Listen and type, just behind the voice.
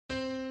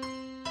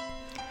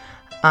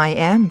I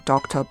am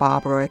Dr.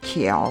 Barbara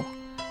Kiel,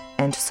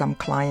 and some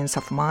clients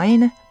of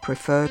mine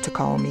prefer to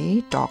call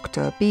me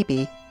Dr.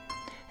 Bibi.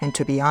 And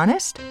to be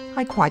honest,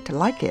 I quite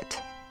like it.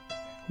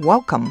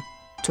 Welcome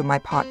to my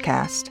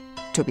podcast,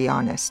 To Be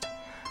Honest,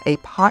 a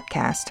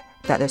podcast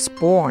that is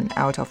born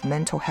out of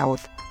mental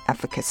health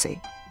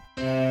advocacy.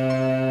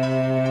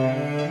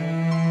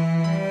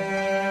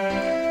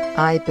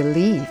 I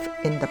believe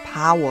in the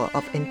power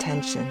of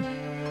intention,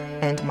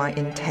 and my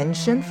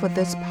intention for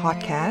this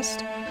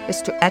podcast is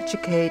to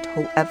educate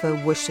whoever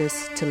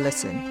wishes to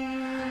listen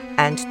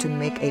and to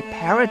make a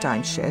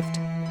paradigm shift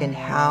in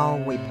how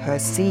we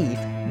perceive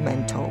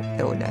mental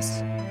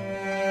illness.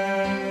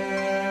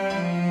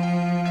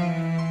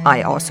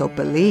 I also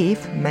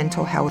believe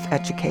mental health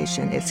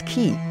education is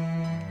key,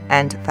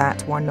 and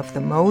that one of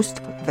the most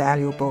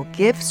valuable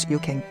gifts you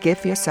can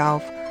give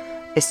yourself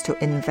is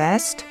to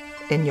invest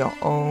in your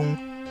own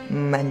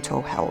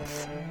mental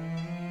health.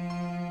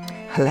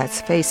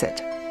 Let's face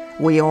it,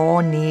 we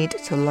all need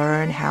to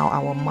learn how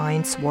our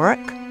minds work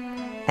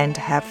and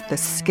have the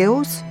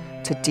skills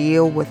to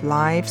deal with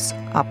life's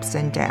ups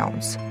and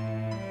downs.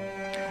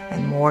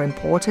 And more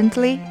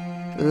importantly,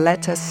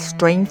 let us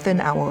strengthen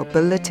our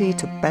ability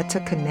to better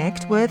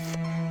connect with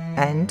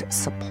and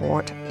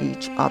support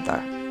each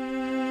other.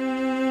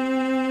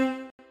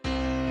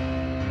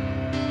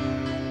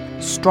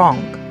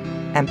 Strong,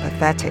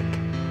 empathetic,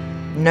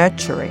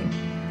 nurturing,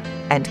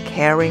 and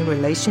caring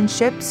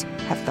relationships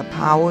have the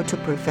power to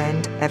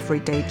prevent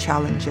everyday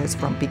challenges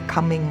from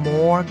becoming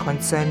more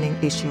concerning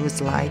issues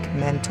like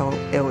mental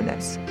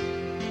illness.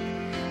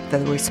 The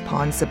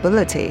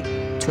responsibility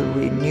to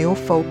renew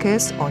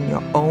focus on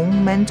your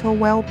own mental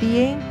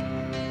well-being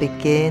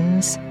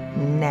begins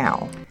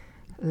now.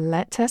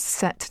 Let us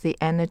set the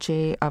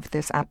energy of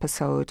this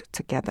episode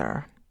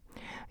together.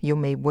 You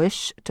may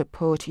wish to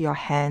put your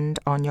hand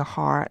on your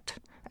heart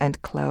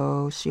and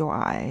close your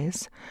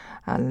eyes,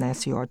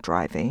 unless you are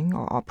driving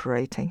or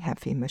operating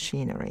heavy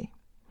machinery.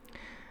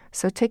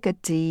 So take a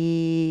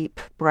deep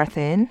breath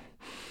in,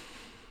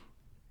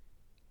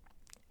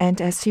 and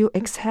as you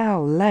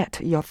exhale,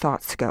 let your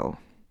thoughts go.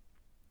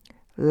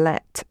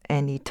 Let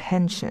any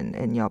tension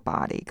in your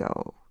body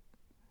go.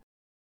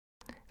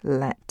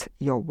 Let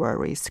your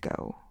worries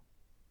go.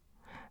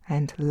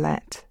 And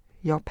let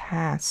your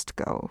past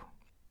go.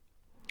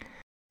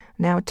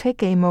 Now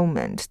take a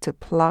moment to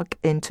plug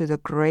into the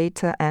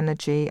greater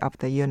energy of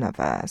the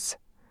universe.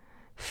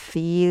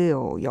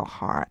 Feel your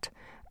heart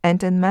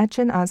and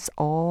imagine us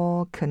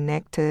all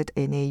connected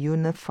in a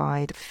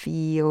unified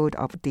field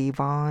of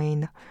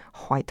divine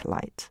white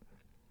light.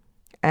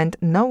 And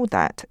know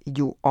that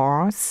you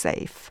are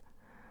safe.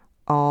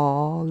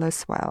 All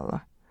is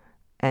well.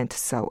 And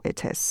so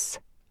it is.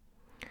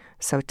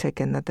 So take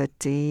another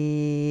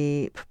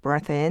deep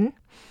breath in.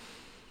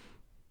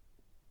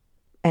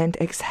 And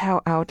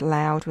exhale out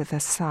loud with a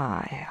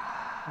sigh.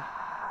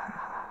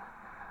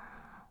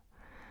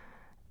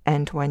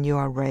 And when you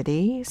are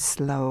ready,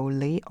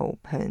 slowly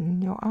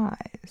open your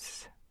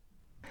eyes.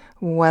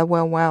 Well,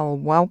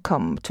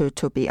 welcome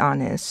to Be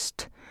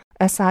Honest.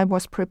 As I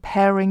was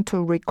preparing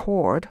to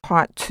record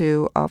part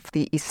 2 of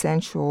the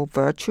essential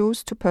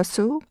virtues to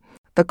pursue,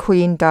 the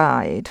Queen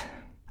died.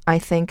 I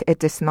think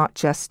it is not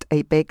just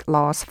a big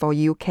loss for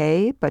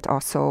UK, but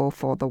also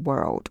for the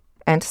world.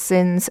 And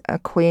since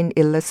Queen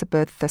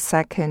Elizabeth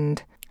II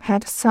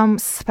had some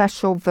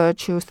special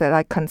virtues that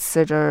I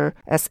consider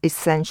as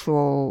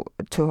essential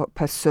to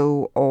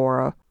pursue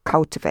or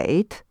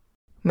cultivate,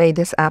 may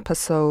this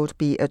episode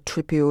be a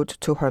tribute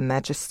to Her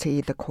Majesty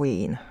the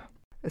Queen.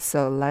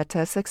 So let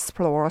us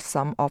explore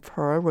some of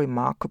her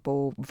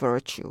remarkable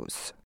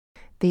virtues.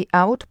 The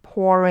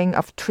outpouring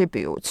of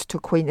tributes to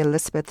Queen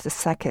Elizabeth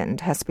II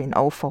has been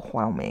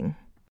overwhelming.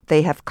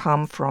 They have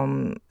come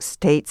from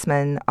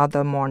statesmen,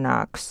 other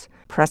monarchs,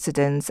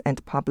 presidents,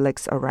 and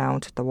publics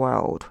around the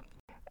world.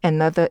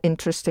 Another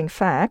interesting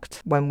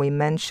fact, when we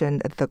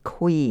mention the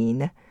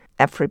Queen,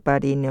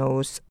 everybody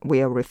knows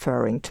we are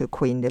referring to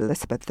Queen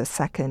Elizabeth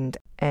II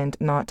and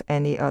not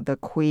any other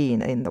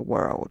queen in the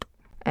world.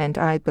 And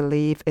I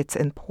believe it's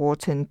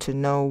important to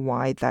know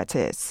why that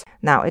is.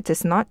 Now, it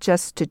is not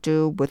just to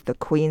do with the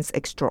Queen's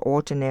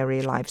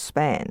extraordinary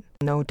lifespan.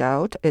 No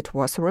doubt it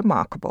was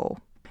remarkable.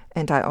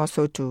 And I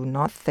also do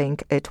not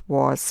think it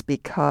was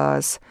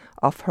because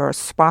of her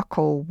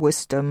sparkle,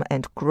 wisdom,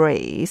 and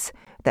grace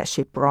that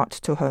she brought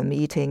to her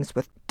meetings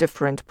with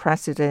different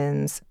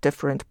presidents,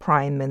 different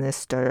prime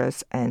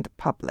ministers, and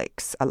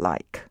publics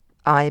alike.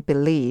 I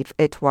believe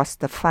it was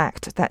the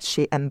fact that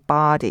she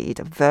embodied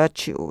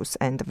virtues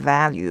and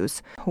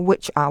values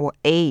which our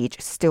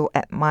age still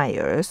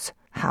admires,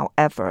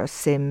 however,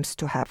 seems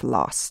to have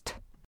lost.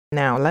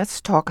 Now, let's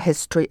talk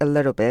history a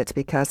little bit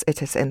because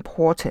it is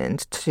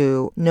important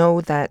to know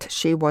that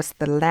she was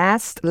the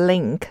last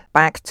link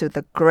back to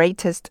the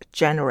greatest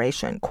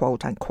generation,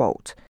 quote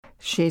unquote.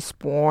 She's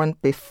born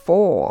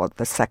before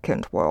the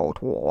Second World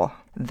War.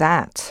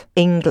 That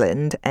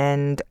England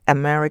and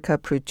America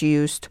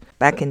produced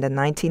back in the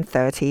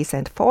 1930s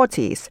and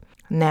 40s.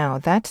 Now,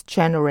 that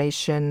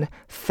generation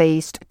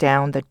faced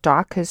down the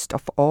darkest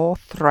of all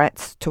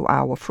threats to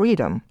our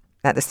freedom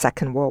at the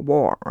Second World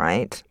War,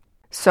 right?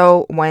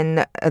 So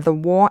when the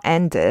war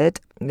ended,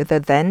 the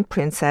then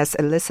Princess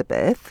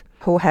Elizabeth,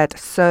 who had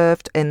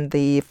served in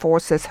the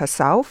forces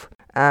herself,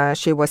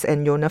 she was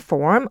in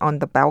uniform on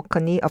the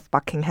balcony of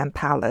Buckingham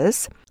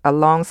Palace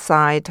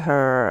alongside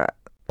her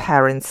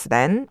parents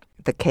then,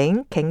 the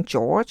King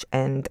George,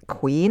 and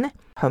Queen,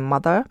 her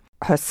mother,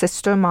 her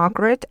sister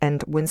Margaret,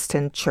 and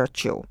Winston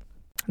Churchill.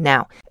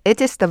 Now,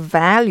 it is the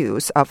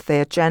values of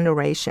their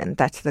generation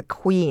that the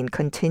Queen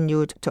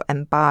continued to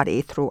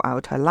embody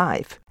throughout her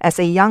life. As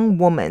a young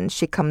woman,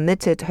 she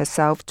committed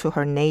herself to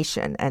her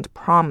nation and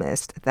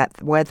promised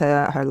that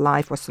whether her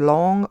life was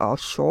long or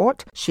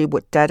short, she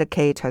would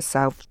dedicate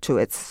herself to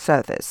its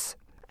service.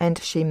 And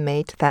she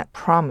made that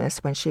promise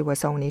when she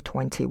was only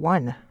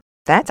 21.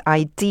 That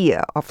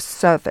idea of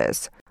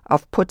service,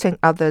 of putting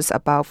others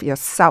above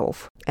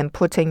yourself and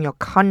putting your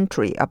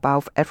country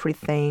above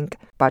everything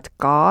but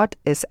God,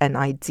 is an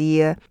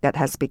idea that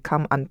has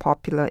become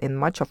unpopular in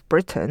much of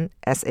Britain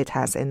as it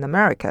has in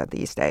America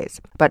these days.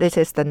 But it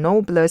is the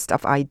noblest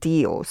of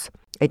ideals,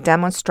 a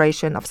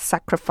demonstration of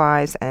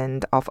sacrifice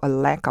and of a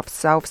lack of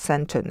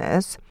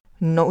self-centeredness.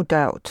 No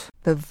doubt,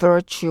 the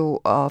virtue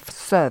of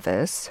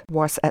service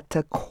was at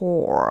the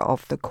core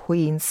of the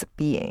Queen's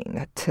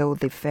being till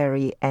the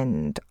very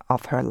end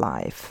of her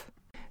life.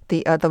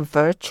 The other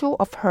virtue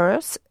of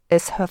hers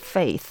is her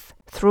faith.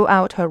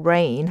 Throughout her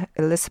reign,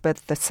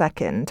 Elizabeth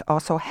II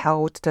also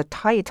held the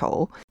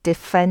title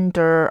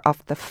Defender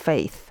of the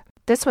Faith.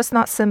 This was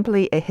not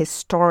simply a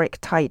historic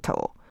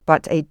title,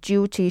 but a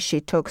duty she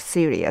took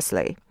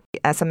seriously.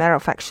 As a matter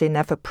of fact, she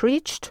never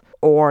preached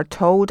or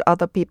told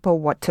other people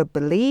what to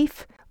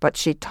believe, but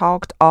she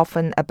talked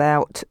often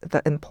about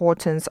the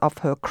importance of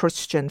her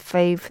Christian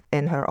faith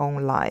in her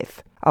own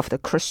life, of the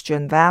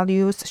Christian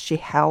values she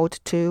held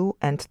to,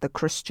 and the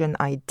Christian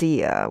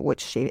idea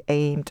which she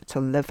aimed to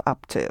live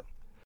up to.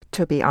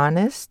 To be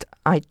honest,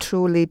 I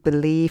truly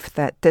believe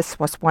that this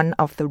was one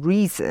of the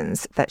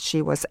reasons that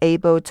she was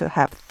able to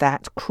have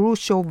that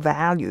crucial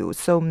value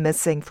so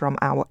missing from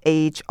our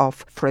age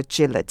of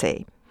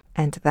fragility.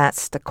 And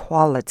that's the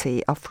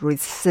quality of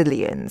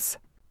resilience.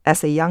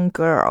 As a young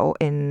girl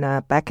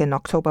back in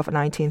October of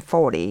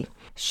 1940,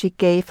 she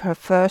gave her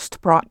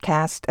first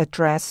broadcast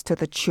address to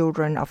the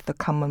children of the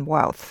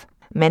Commonwealth,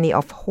 many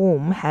of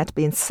whom had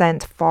been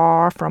sent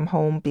far from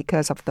home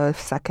because of the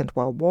Second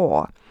World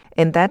War.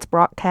 In that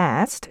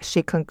broadcast,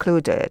 she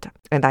concluded,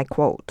 and I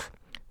quote,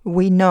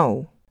 "We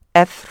know,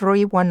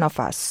 every one of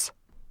us,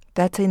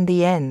 that in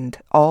the end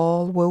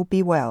all will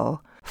be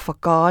well, for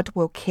God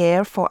will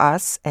care for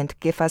us and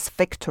give us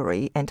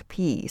victory and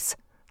peace,"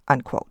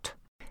 unquote.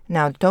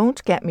 Now,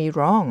 don't get me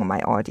wrong, my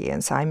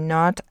audience. I'm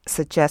not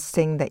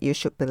suggesting that you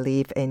should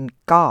believe in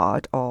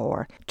God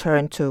or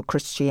turn to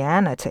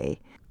Christianity.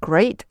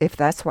 Great if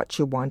that's what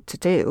you want to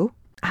do.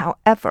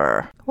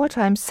 However, what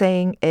I'm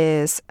saying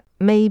is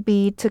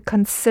maybe to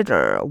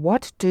consider,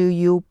 what do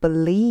you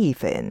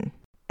believe in?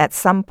 At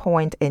some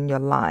point in your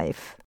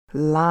life,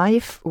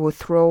 life will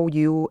throw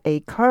you a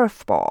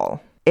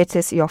curveball. It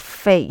is your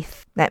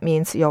faith, that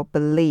means your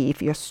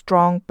belief, your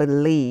strong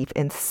belief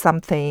in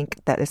something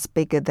that is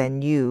bigger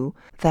than you,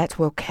 that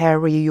will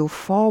carry you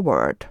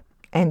forward,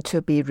 and to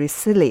be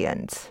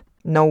resilient,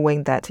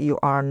 knowing that you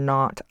are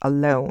not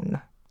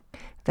alone.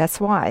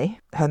 That's why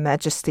Her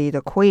Majesty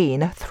the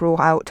Queen,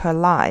 throughout her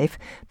life,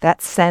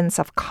 that sense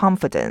of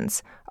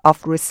confidence,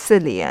 of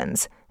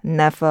resilience,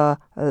 never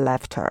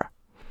left her.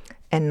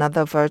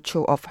 Another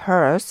virtue of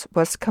hers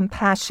was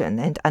compassion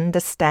and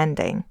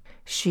understanding.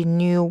 She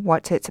knew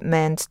what it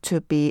meant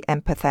to be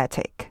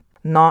empathetic,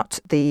 not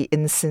the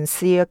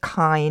insincere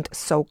kind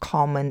so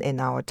common in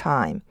our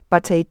time,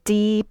 but a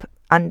deep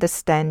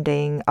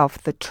understanding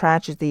of the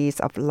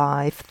tragedies of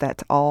life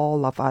that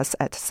all of us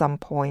at some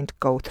point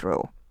go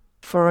through.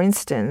 For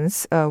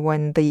instance,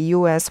 when the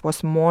U.S.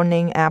 was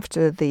mourning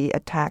after the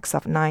attacks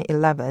of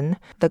 9/11,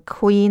 the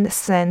Queen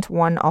sent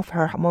one of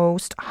her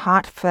most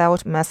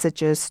heartfelt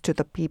messages to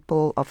the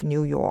people of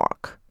New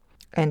York.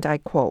 And I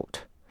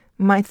quote,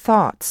 "My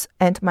thoughts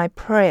and my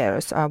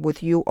prayers are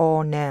with you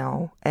all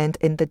now and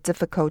in the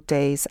difficult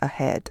days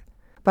ahead.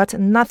 But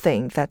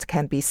nothing that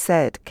can be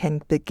said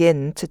can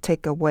begin to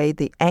take away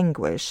the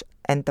anguish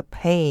and the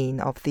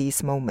pain of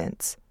these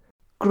moments.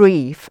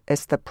 Grief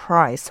is the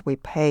price we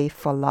pay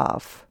for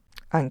love,"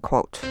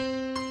 unquote.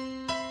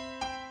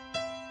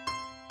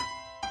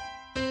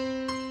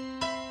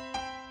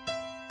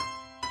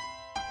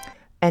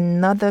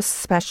 Another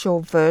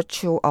special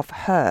virtue of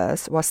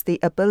hers was the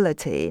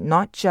ability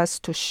not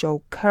just to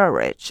show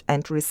courage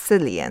and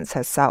resilience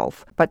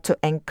herself, but to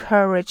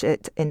encourage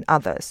it in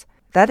others.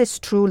 That is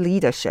true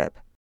leadership.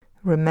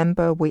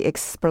 Remember, we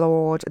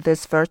explored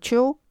this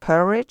virtue,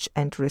 courage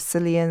and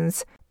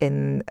resilience,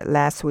 in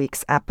last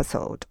week's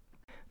episode.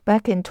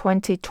 Back in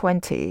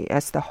 2020,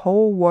 as the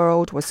whole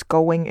world was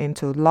going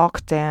into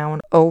lockdown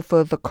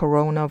over the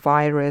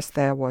coronavirus,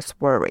 there was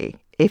worry,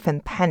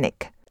 even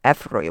panic,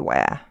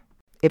 everywhere.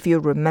 If you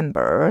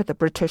remember, the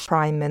British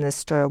Prime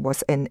Minister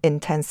was in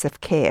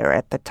intensive care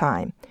at the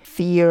time,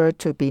 feared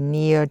to be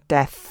near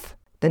death.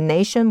 The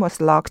nation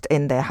was locked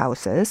in their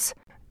houses,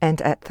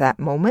 and at that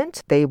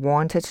moment, they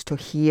wanted to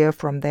hear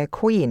from their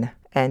queen.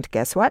 And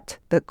guess what?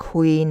 The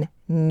queen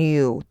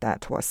knew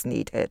that was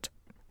needed.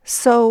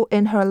 So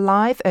in her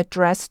live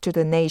address to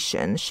the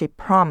nation, she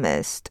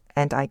promised,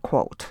 and I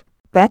quote,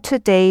 "Better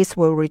days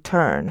will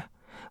return.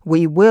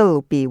 We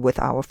will be with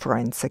our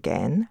friends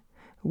again.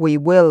 We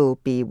will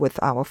be with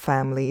our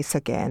families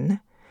again.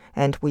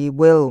 And we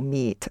will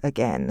meet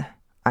again,"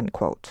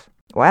 unquote.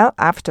 Well,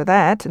 after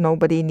that,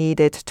 nobody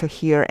needed to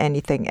hear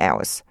anything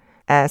else.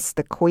 As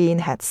the Queen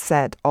had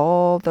said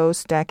all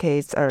those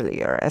decades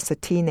earlier as a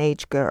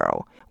teenage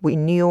girl, we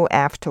knew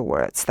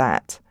afterwards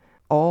that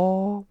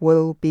all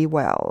will be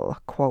well,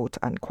 quote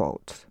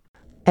unquote.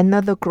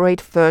 Another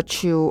great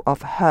virtue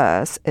of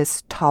hers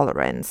is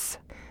tolerance.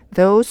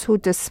 Those who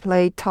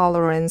display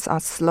tolerance are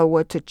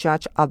slower to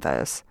judge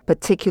others,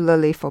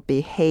 particularly for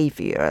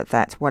behavior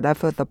that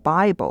whatever the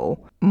Bible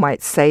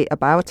might say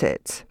about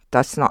it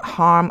does not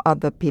harm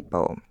other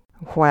people.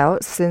 Well,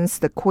 since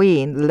the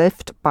Queen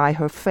lived by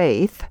her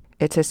faith,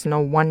 it is no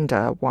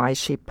wonder why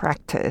she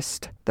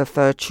practiced the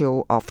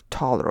virtue of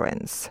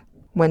tolerance.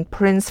 When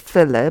Prince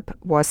Philip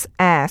was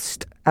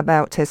asked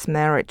about his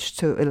marriage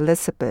to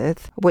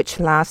Elizabeth, which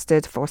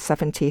lasted for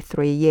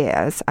 73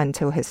 years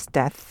until his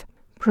death,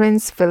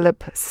 Prince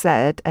Philip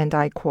said, and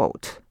I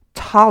quote,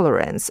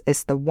 "Tolerance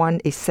is the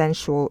one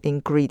essential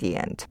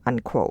ingredient,"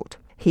 unquote.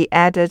 He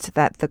added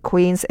that the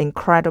Queen's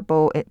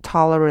incredible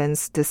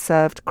tolerance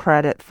deserved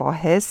credit for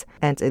his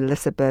and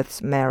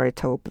Elizabeth's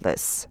marital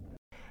bliss.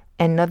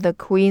 Another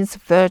Queen's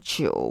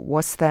virtue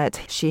was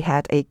that she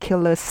had a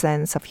killer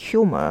sense of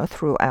humor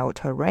throughout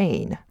her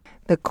reign.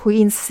 The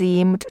Queen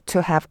seemed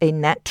to have a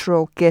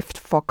natural gift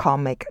for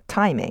comic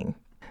timing.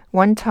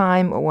 One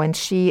time when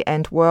she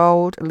and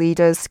world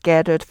leaders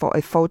gathered for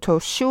a photo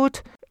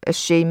shoot,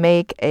 she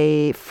made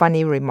a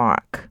funny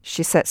remark.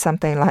 She said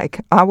something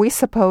like, "Are we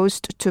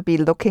supposed to be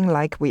looking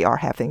like we are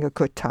having a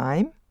good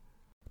time?"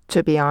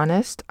 To be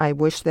honest, I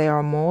wish there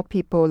are more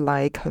people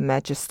like Her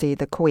Majesty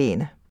the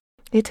Queen.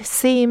 It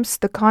seems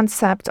the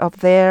concept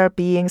of there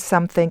being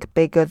something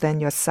bigger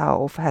than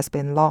yourself has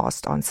been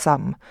lost on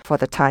some, for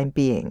the time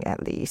being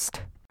at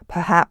least.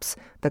 Perhaps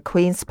the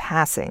Queen's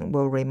passing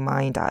will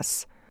remind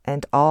us,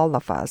 and all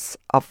of us,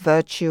 of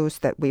virtues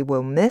that we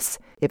will miss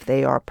if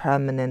they are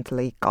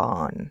permanently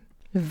gone.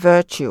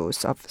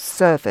 Virtues of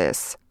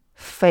service,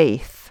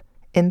 faith,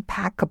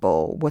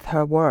 impeccable with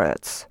her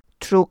words,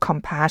 true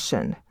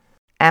compassion,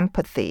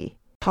 empathy,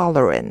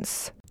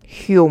 tolerance,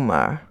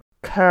 humor,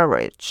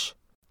 courage,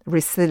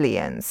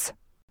 resilience,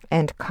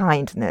 and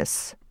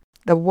kindness.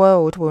 The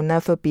world will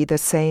never be the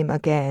same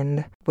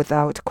again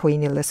without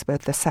Queen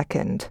Elizabeth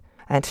II,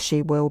 and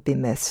she will be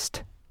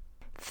missed.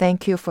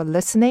 Thank you for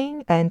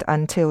listening, and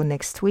until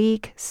next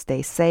week,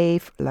 stay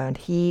safe, learn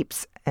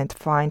heaps, and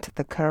find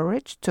the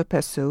courage to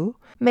pursue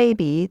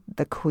maybe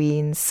the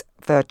Queen's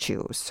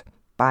virtues.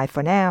 Bye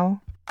for now.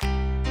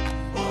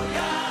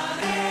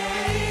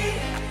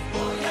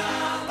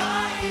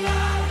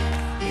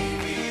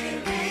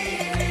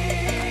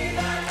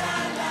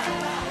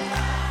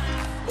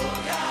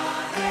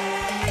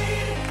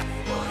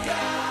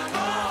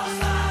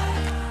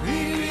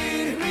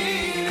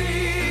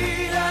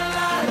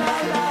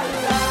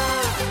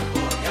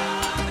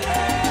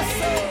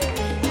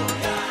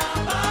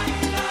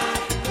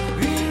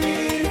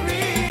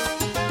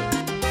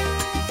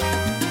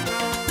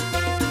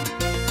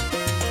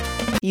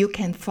 You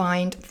can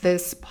find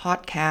this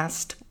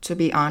podcast, To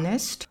Be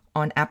Honest,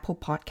 on Apple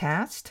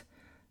Podcast,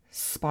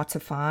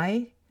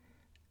 Spotify,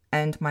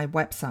 and my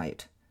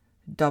website,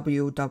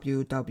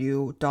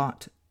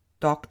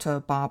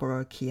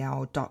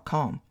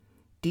 www.drbarbarakiao.com,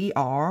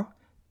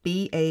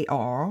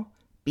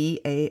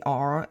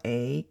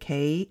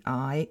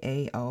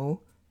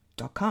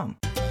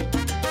 DRBARBARAKIAO.com.